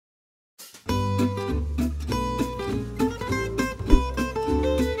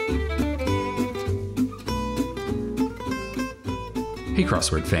Hey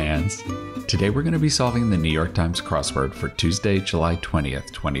crossword fans! Today we're going to be solving the New York Times crossword for Tuesday, July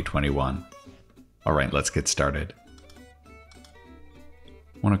 20th, 2021. Alright, let's get started.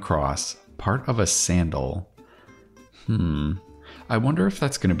 One across. Part of a sandal. I wonder if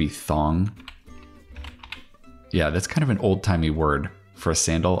that's going to be thong. Yeah, that's kind of an old-timey word for a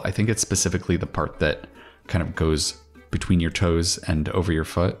sandal. I think it's specifically the part that kind of goes between your toes and over your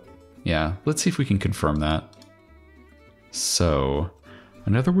foot. Yeah, let's see if we can confirm that. So,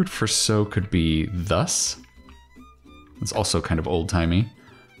 another word for so could be thus. It's also kind of old-timey.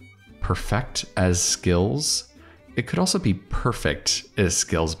 Perfect as skills. It could also be perfect as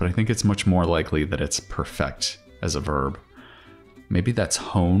skills, but I think it's much more likely that it's perfect as a verb. Maybe that's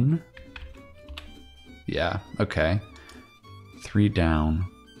hone. Yeah, okay. 3 down.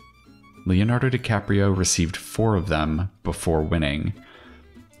 Leonardo DiCaprio received 4 of them before winning.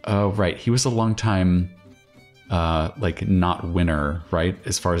 Oh, right. He was a long time, not winner, right?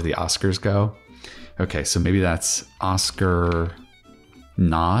 As far as the Oscars go. Okay, so maybe that's Oscar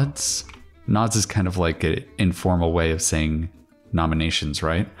nods. Nods is kind of like an informal way of saying nominations,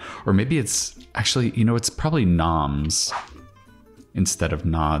 right? Or maybe it's actually, it's probably noms instead of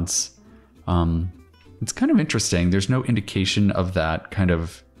nods. It's kind of interesting. There's no indication of that kind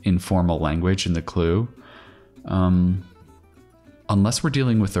of informal language in the clue. Unless we're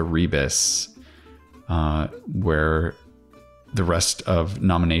dealing with a rebus, where the rest of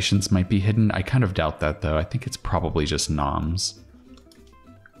nominations might be hidden. I kind of doubt that, though. I think it's probably just noms.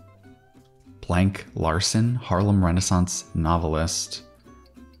 Blank Larson, Harlem Renaissance novelist.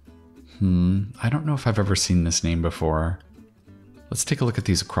 I don't know if I've ever seen this name before. Let's take a look at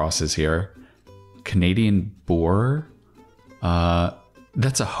these crosses here. Canadian Boar.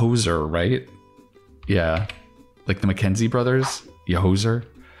 That's a hoser, right? Yeah. Like the Mackenzie brothers? You hoser?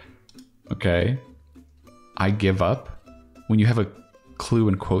 Okay. I give up. When you have a clue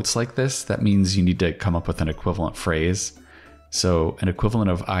in quotes like this, that means you need to come up with an equivalent phrase. So an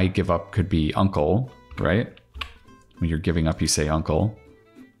equivalent of I give up could be uncle, right? When you're giving up, you say uncle.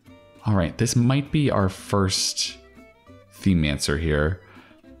 All right, this might be our first theme answer here.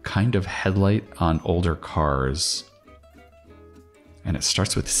 Kind of headlight on older cars. And it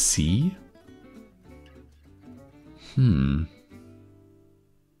starts with C? I'm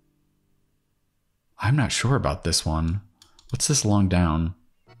not sure about this one. What's this long down?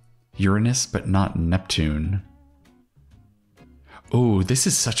 Uranus, but not Neptune. Oh, this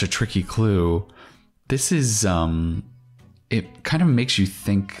is such a tricky clue. This is, it kind of makes you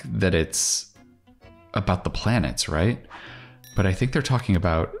think that it's about the planets, right? But I think they're talking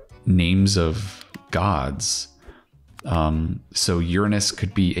about names of gods. So Uranus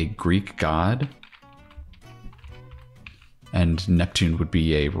could be a Greek god. And Neptune would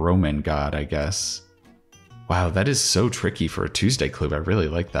be a Roman god, I guess. Wow, that is so tricky for a Tuesday clue. I really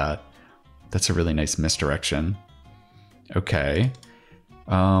like that. That's a really nice misdirection. Okay.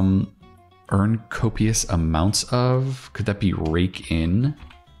 Earn copious amounts of. Could that be rake in?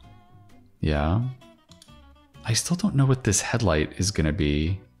 Yeah. I still don't know what this headlight is going to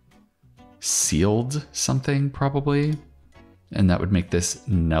be. Sealed something, probably. And that would make this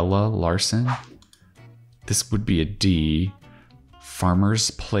Nella Larson. This would be a D. Farmer's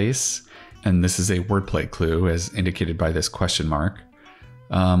Place. And this is a wordplay clue, as indicated by this question mark.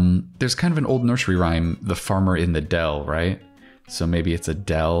 There's kind of an old nursery rhyme, the farmer in the dell, right? So maybe it's a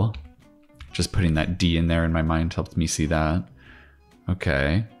dell. Just putting that D in there in my mind helped me see that.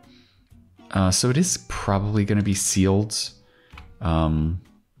 Okay. So it is probably going to be sealed.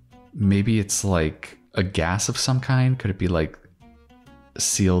 Maybe it's like a gas of some kind. Could it be like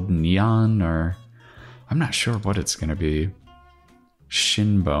sealed neon, or I'm not sure what it's going to be.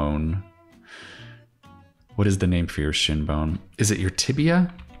 Shin bone. What is the name for your shin bone? Is it your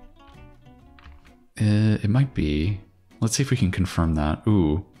tibia? It might be. Let's see if we can confirm that.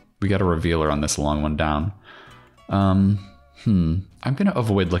 Ooh, we got a revealer on this long one down. I'm going to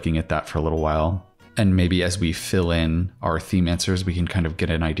avoid looking at that for a little while. And maybe as we fill in our theme answers, we can kind of get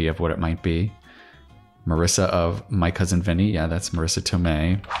an idea of what it might be. Marissa of My Cousin Vinny. Yeah, that's Marissa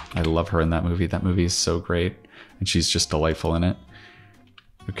Tomei. I love her in that movie. That movie is so great. And she's just delightful in it.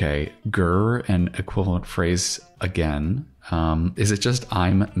 Okay, gur, an equivalent phrase again. Is it just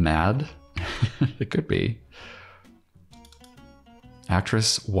I'm mad? It could be.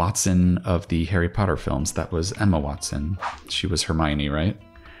 Actress Watson of the Harry Potter films. That was Emma Watson. She was Hermione, right?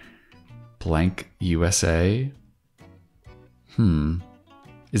 Blank USA.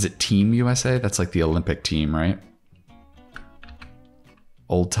 Is it Team USA? That's like the Olympic team, right?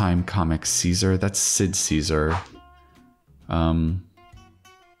 Old time comic Caesar. That's Sid Caesar.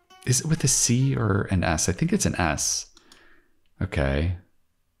 Is it with a C or an S? I think it's an S. Okay.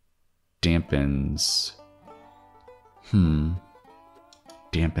 Dampens.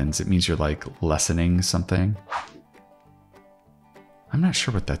 Dampens. It means you're like lessening something. I'm not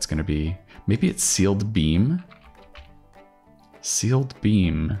sure what that's going to be. Maybe it's sealed beam. Sealed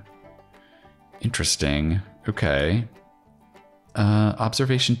beam. Interesting. Okay.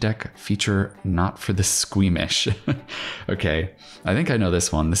 Observation deck feature not for the squeamish. Okay. I think I know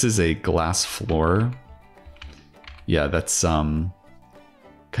this one. This is a glass floor. Yeah, that's kind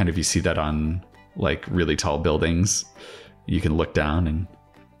of, you see that on like really tall buildings. You can look down and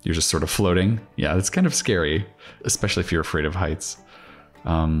you're just sort of floating. Yeah, it's kind of scary, especially if you're afraid of heights.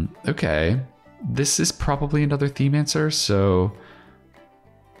 Okay. This is probably another theme answer, so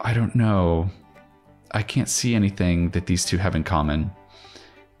I don't know. I can't see anything that these two have in common.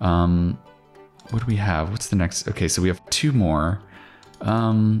 What do we have? What's the next? Okay, so we have two more.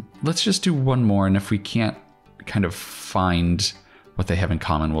 Let's just do one more, and if we can't kind of find what they have in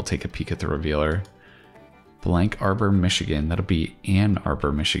common, we'll take a peek at the revealer. Blank Arbor, Michigan. That'll be Ann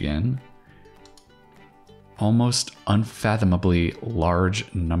Arbor, Michigan. Almost unfathomably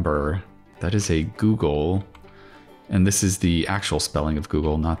large number. That is a Google. And this is the actual spelling of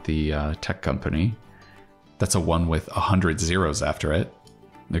Google, not the tech company. That's a one with 100 zeros after it.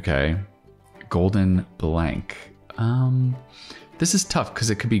 Okay. Golden blank. This is tough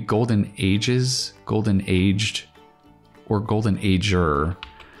because it could be golden ages, golden aged, or golden ager.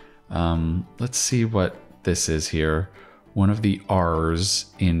 Let's see what this is here. One of the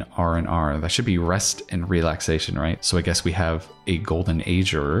R's in R&R. That should be rest and relaxation, right? So I guess we have a golden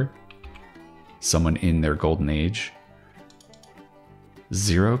ager. Someone in their golden age.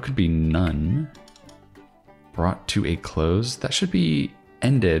 Zero could be none. Brought to a close. That should be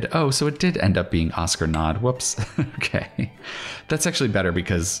ended. Oh, so it did end up being Oscar nod. Whoops. Okay. That's actually better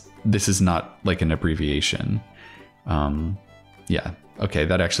because this is not like an abbreviation. Yeah. Okay,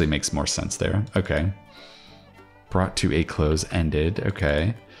 that actually makes more sense there. Okay. Brought to a close, ended.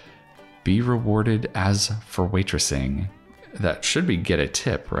 Okay. Be rewarded as for waitressing. That should be get a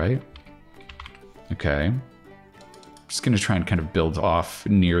tip, right? Okay. Just going to try and kind of build off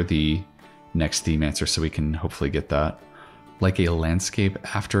near the next theme answer so we can hopefully get that. Like a landscape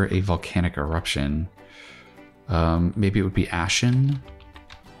after a volcanic eruption. Maybe it would be ashen.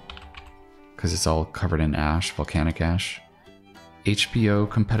 Because it's all covered in ash, volcanic ash. HBO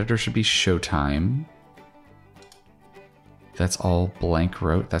competitor should be Showtime. That's all blank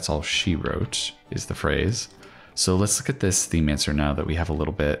wrote. That's all she wrote is the phrase. So let's look at this theme answer now that we have a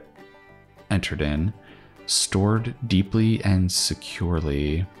little bit entered in. Stored deeply and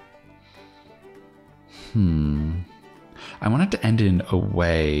securely. I want it to end in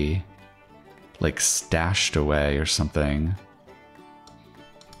away, like stashed away or something.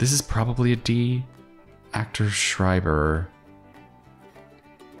 This is probably a D. Actor Schreiber.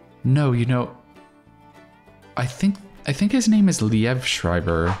 No, you know, I think his name is Liev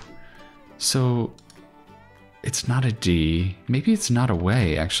Schreiber. So it's not a D. Maybe it's not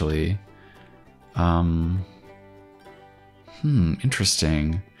away, actually.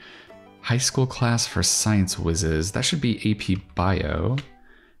 Interesting. High school class for science whizzes. That should be AP Bio.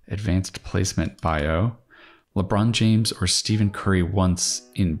 Advanced placement bio. LeBron James or Stephen Curry once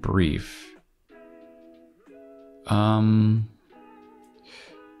in brief.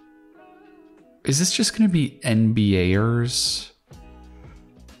 Is this just going to be NBAers?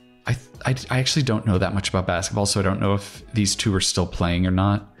 I actually don't know that much about basketball, so I don't know if these two are still playing or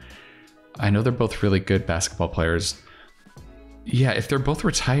not. I know they're both really good basketball players. Yeah, if they're both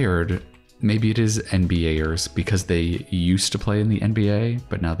retired, maybe it is NBAers because they used to play in the NBA,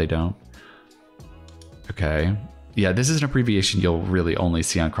 but now they don't. Okay. Yeah, this is an abbreviation you'll really only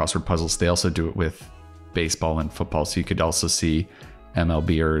see on crossword puzzles. They also do it with baseball and football, so you could also see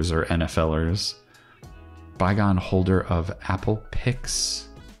MLBers or NFLers. Bygone holder of Apple Pics.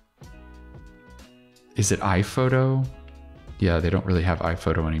 Is it iPhoto? Yeah, they don't really have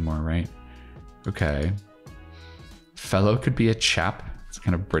iPhoto anymore, right? Okay. Fellow could be a chap. It's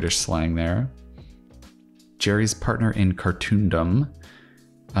kind of British slang there. Jerry's partner in cartoondom.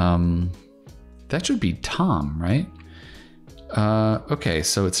 That should be Tom, right? Okay,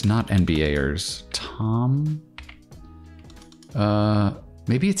 so it's not NBAers. Tom?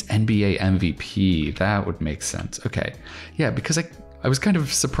 Maybe it's NBA MVP. That would make sense. Okay. Yeah, because I was kind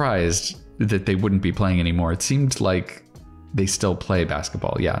of surprised that they wouldn't be playing anymore. It seemed like they still play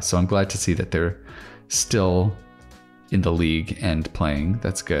basketball. Yeah, so I'm glad to see that they're still in the league and playing.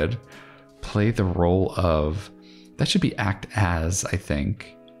 That's good. Play the role of... That should be act as, I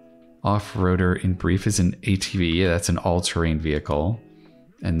think. Off-roader in brief is an ATV. Yeah, that's an all-terrain vehicle.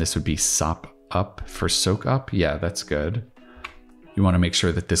 And this would be sop up for soak up. Yeah, that's good. You want to make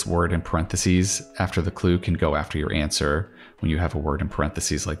sure that this word in parentheses after the clue can go after your answer when you have a word in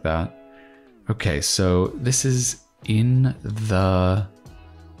parentheses like that. Okay, so this is in the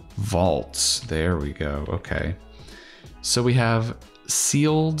vaults. There we go. Okay. So we have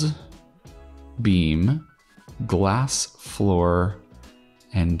sealed beam, glass floor,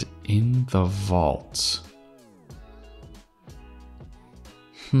 and in the vault.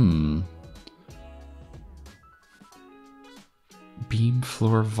 Beam,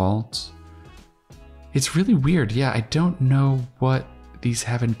 floor, vault. It's really weird. Yeah, I don't know what these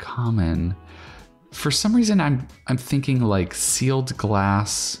have in common. For some reason, I'm thinking like sealed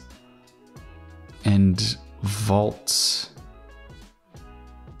glass and vault.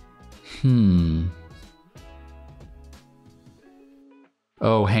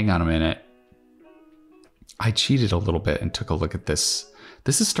 Oh, hang on a minute. I cheated a little bit and took a look at this.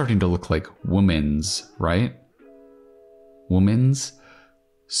 This is starting to look like woman's, right? Woman's.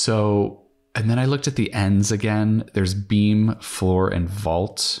 So, and then I looked at the ends again. There's beam, floor, and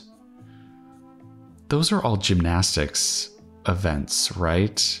vault. Those are all gymnastics events,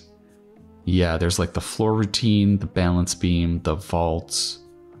 right? Yeah, there's like the floor routine, the balance beam, the vault.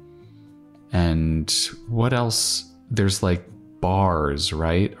 And what else? There's like bars,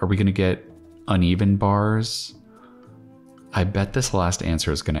 right? Are we going to get uneven bars? I bet this last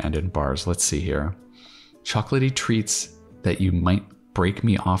answer is going to end in bars. Let's see here. Chocolatey treats that you might break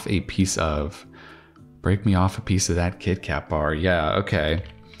me off a piece of. Break me off a piece of that Kit Kat bar. Yeah, okay.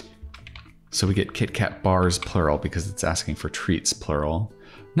 So we get Kit Kat bars plural because it's asking for treats plural.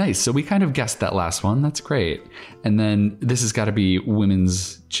 Nice. So we kind of guessed that last one. That's great. And then this has got to be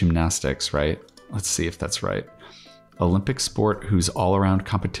women's gymnastics, right? Let's see if that's right. Olympic sport whose all-around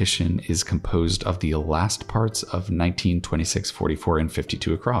competition is composed of the last parts of 19, 26, 44, and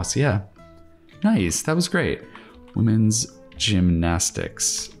 52 across. Yeah. Nice. That was great. Women's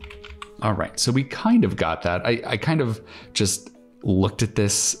gymnastics. All right. So we kind of got that. I kind of just looked at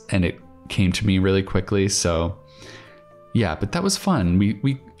this and it came to me really quickly. So yeah, but that was fun.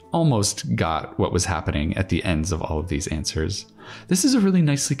 We almost got what was happening at the ends of all of these answers. This is a really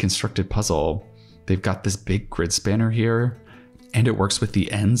nicely constructed puzzle. They've got this big grid spanner here, and it works with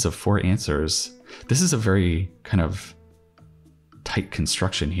the ends of 4 answers. This is a very kind of tight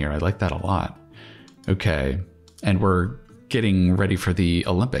construction here. I like that a lot. Okay, and we're getting ready for the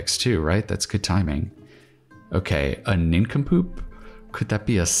Olympics too, right? That's good timing. Okay, a nincompoop? Could that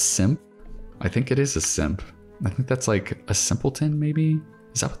be a simp? I think it is a simp. I think that's like a simpleton, maybe?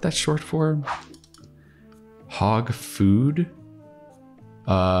 Is that what that's short for? Hog food?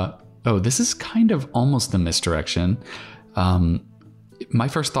 Oh, this is kind of almost a misdirection. My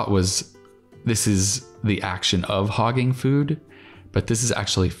first thought was this is the action of hogging food, but this is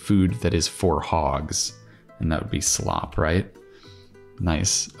actually food that is for hogs, and that would be slop, right?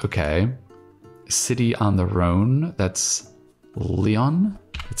 Nice. Okay. City on the Rhone, that's Lyon.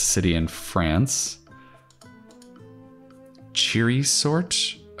 It's a city in France. Cheery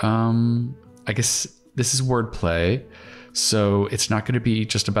sort. I guess this is wordplay. So it's not going to be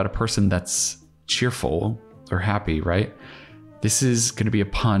just about a person that's cheerful or happy, right? This is going to be a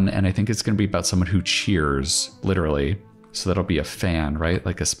pun, and I think it's going to be about someone who cheers, literally. So that'll be a fan, right?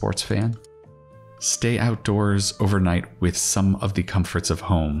 Like a sports fan. Stay outdoors overnight with some of the comforts of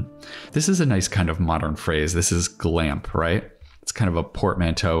home. This is a nice kind of modern phrase. This is glamp, right? It's kind of a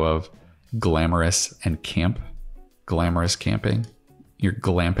portmanteau of glamorous and camp. Glamorous camping. You're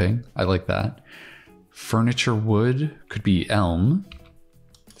glamping. I like that. Furniture wood could be elm.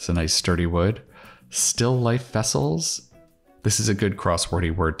 It's a nice sturdy wood. Still life vessels. This is a good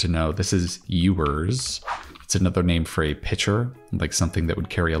crosswordy word to know. This is ewers. It's another name for a pitcher, like something that would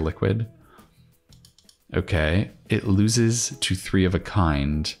carry a liquid. Okay. It loses to 3 of a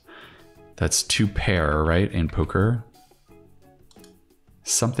kind. That's 2 pair, right? In poker.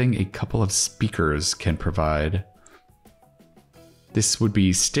 Something a couple of speakers can provide. This would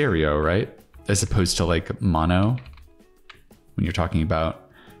be stereo, right? As opposed to like mono, when you're talking about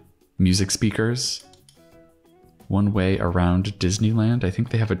music speakers. One way around Disneyland. I think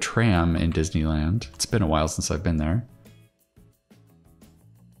they have a tram in Disneyland. It's been a while since I've been there.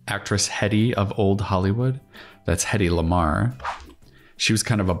 Actress Hedy of old Hollywood. That's Hedy Lamarr. She was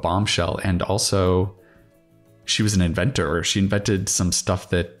kind of a bombshell, and also she was an inventor. She invented some stuff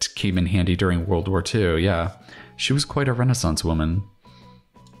that came in handy during World War II. Yeah, she was quite a Renaissance woman.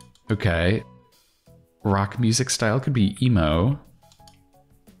 Okay. Rock music style could be emo.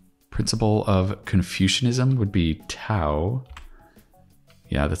 Principle of Confucianism would be Tao.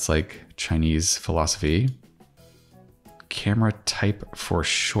 Yeah, that's like Chinese philosophy. Camera type for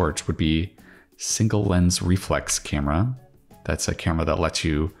short would be single lens reflex camera. That's a camera that lets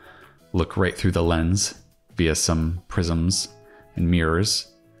you look right through the lens via some prisms and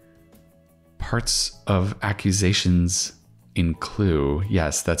mirrors. Parts of accusations in Clue.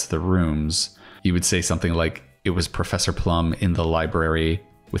 Yes, that's the rooms. You would say something like, it was Professor Plum in the library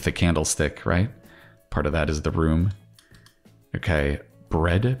with the candlestick, right? Part of that is the room. Okay,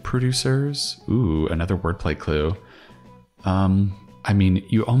 bread producers. Ooh, another wordplay clue. I mean,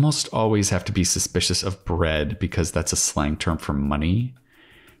 you almost always have to be suspicious of bread because that's a slang term for money.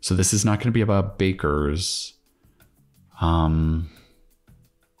 So this is not going to be about bakers. I'm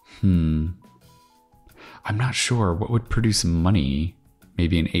not sure. What would produce money?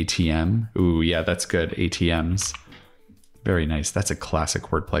 Maybe an ATM? Ooh, yeah, that's good. ATMs. Very nice. That's a classic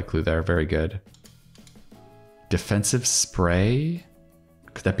wordplay clue there. Very good. Defensive spray?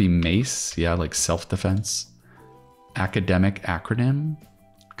 Could that be mace? Yeah, like self-defense. Academic acronym?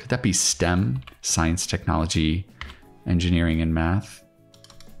 Could that be STEM? Science, technology, engineering, and math?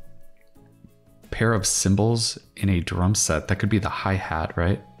 Pair of cymbals in a drum set. That could be the hi-hat,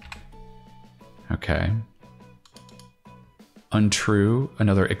 right? Okay. Untrue,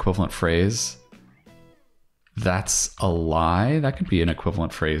 another equivalent phrase. That's a lie. That could be an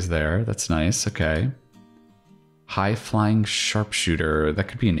equivalent phrase there. That's nice. Okay. High-flying sharpshooter. That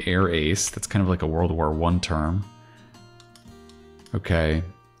could be an air ace. That's kind of like a World War I term. Okay.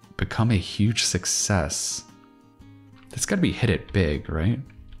 Become a huge success. That's got to be hit it big, right?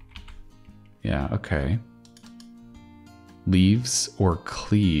 Yeah, okay. Leaves or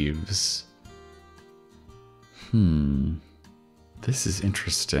cleaves? This is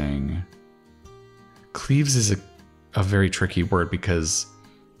interesting. Cleaves is a very tricky word because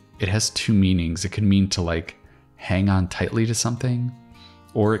it has two meanings. It can mean to like hang on tightly to something,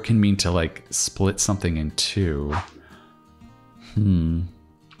 or it can mean to like split something in two.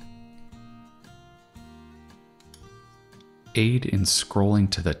 Aid in scrolling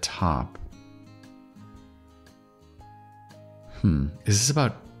to the top. Is this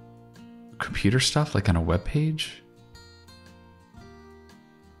about computer stuff, like on a web page?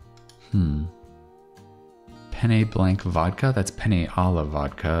 Penne blank vodka? That's penne alla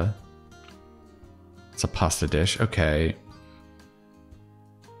vodka. It's a pasta dish. Okay.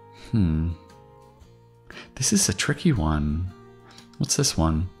 This is a tricky one. What's this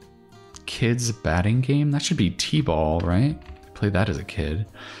one? Kids batting game? That should be T-ball, right? I played that as a kid.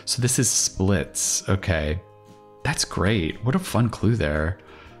 So this is splits. Okay. That's great. What a fun clue there.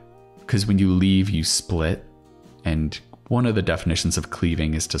 Because when you leave, you split. And one of the definitions of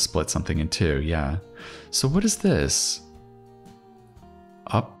cleaving is to split something in two. Yeah. So what is this?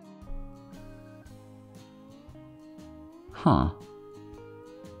 Up. Huh.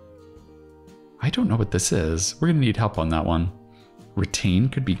 I don't know what this is. We're going to need help on that one. Retain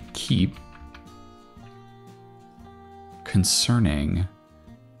could be keep. Concerning.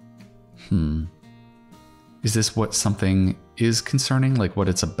 Is this what something is concerning? Like what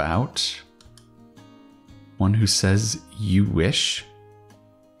it's about? One who says you wish?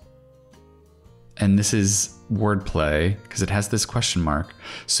 And this is wordplay because it has this question mark.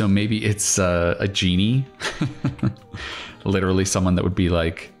 So maybe it's a genie. Literally someone that would be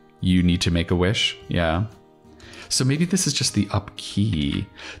like, you need to make a wish. Yeah. So maybe this is just the up key.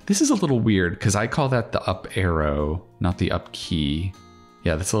 This is a little weird because I call that the up arrow, not the up key.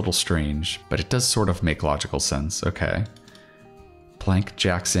 Yeah, that's a little strange, but it does sort of make logical sense. Okay. Blank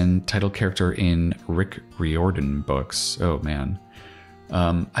Jackson, title character in Rick Riordan books. Oh, man.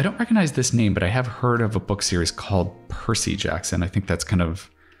 I don't recognize this name, but I have heard of a book series called Percy Jackson. I think that's kind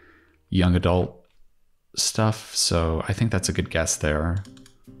of young adult stuff, so I think that's a good guess there.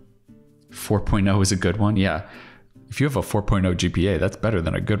 4.0 is a good one. Yeah. If you have a 4.0 GPA, that's better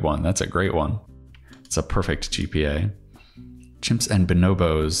than a good one. That's a great one. It's a perfect GPA. Chimps and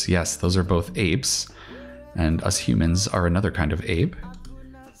bonobos. Yes, those are both apes. And us humans are another kind of ape.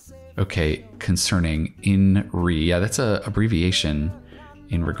 Okay, concerning in re. Yeah, that's a abbreviation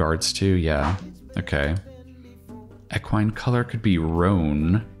in regards to. Yeah, okay. Equine color could be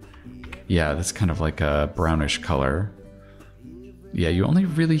roan. Yeah, that's kind of like a brownish color. Yeah, you only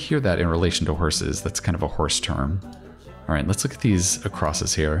really hear that in relation to horses. That's kind of a horse term. All right, let's look at these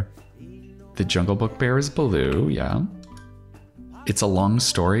acrosses here. The Jungle Book bear is blue. Yeah. It's a long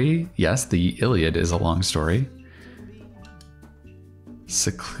story. Yes, the Iliad is a long story.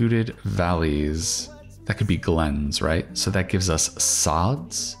 Secluded valleys. That could be glens, right? So that gives us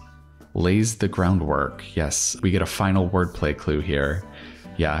sods. Lays the groundwork. Yes, we get a final wordplay clue here.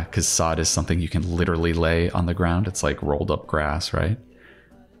 Yeah, because sod is something you can literally lay on the ground. It's like rolled up grass, right?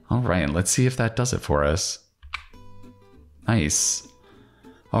 All right, let's see if that does it for us. Nice.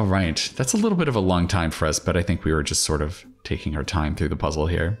 All right, that's a little bit of a long time for us, but I think we were just sort of taking her time through the puzzle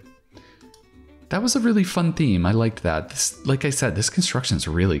here. That was a really fun theme. I liked that. This, like I said, this construction is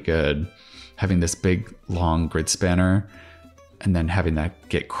really good. Having this big, long grid spanner and then having that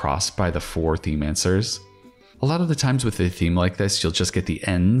get crossed by the 4 theme answers. A lot of the times with a theme like this, you'll just get the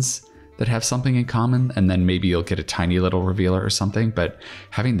ends that have something in common, and then maybe you'll get a tiny little revealer or something. But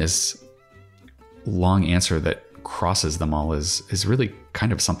having this long answer that crosses them all is really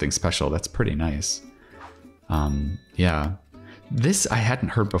kind of something special. That's pretty nice. Yeah. This I hadn't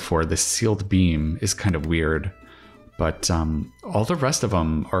heard before. This sealed beam is kind of weird, but all the rest of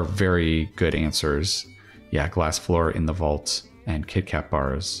them are very good answers. Yeah, glass floor in the vault and Kit Kat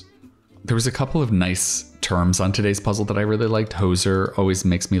bars. There was a couple of nice terms on today's puzzle that I really liked. Hoser always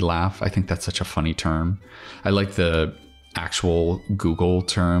makes me laugh. I think that's such a funny term. I like the actual Google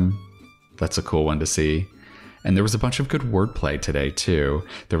term. That's a cool one to see. And there was a bunch of good wordplay today too.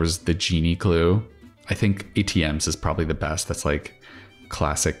 There was the genie clue. I think ATMs is probably the best. That's like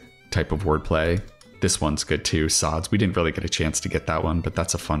classic type of wordplay. This one's good too. Sods. We didn't really get a chance to get that one, but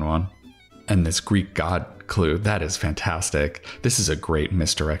that's a fun one. And this Greek god clue, that is fantastic. This is a great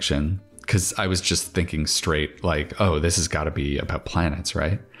misdirection because I was just thinking straight like, oh, this has got to be about planets,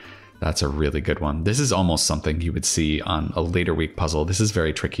 right? That's a really good one. This is almost something you would see on a later week puzzle. This is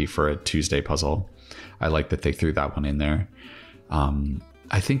very tricky for a Tuesday puzzle. I like that they threw that one in there.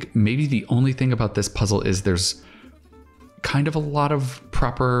 I think maybe the only thing about this puzzle is there's kind of a lot of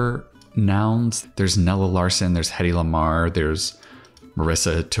proper nouns. There's Nella Larson, there's Hedy Lamarr, there's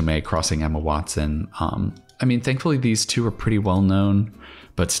Marissa Tomei crossing Emma Watson. I mean, thankfully these two are pretty well known,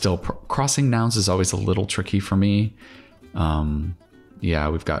 but still crossing nouns is always a little tricky for me. Yeah,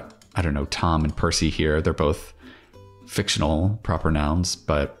 we've got, I don't know, Tom and Percy here. They're both fictional proper nouns,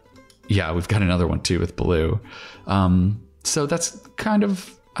 but yeah, we've got another one too with Baloo. So that's kind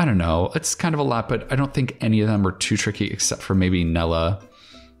of, I don't know, it's kind of a lot, but I don't think any of them are too tricky except for maybe Nella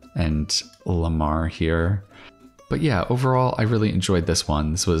and Lamar here. But yeah, overall, I really enjoyed this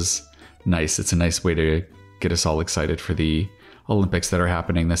one. This was nice. It's a nice way to get us all excited for the Olympics that are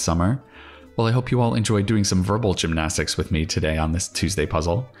happening this summer. Well, I hope you all enjoyed doing some verbal gymnastics with me today on this Tuesday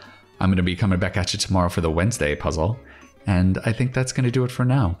puzzle. I'm going to be coming back at you tomorrow for the Wednesday puzzle. And I think that's going to do it for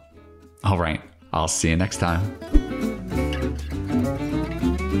now. All right, I'll see you next time.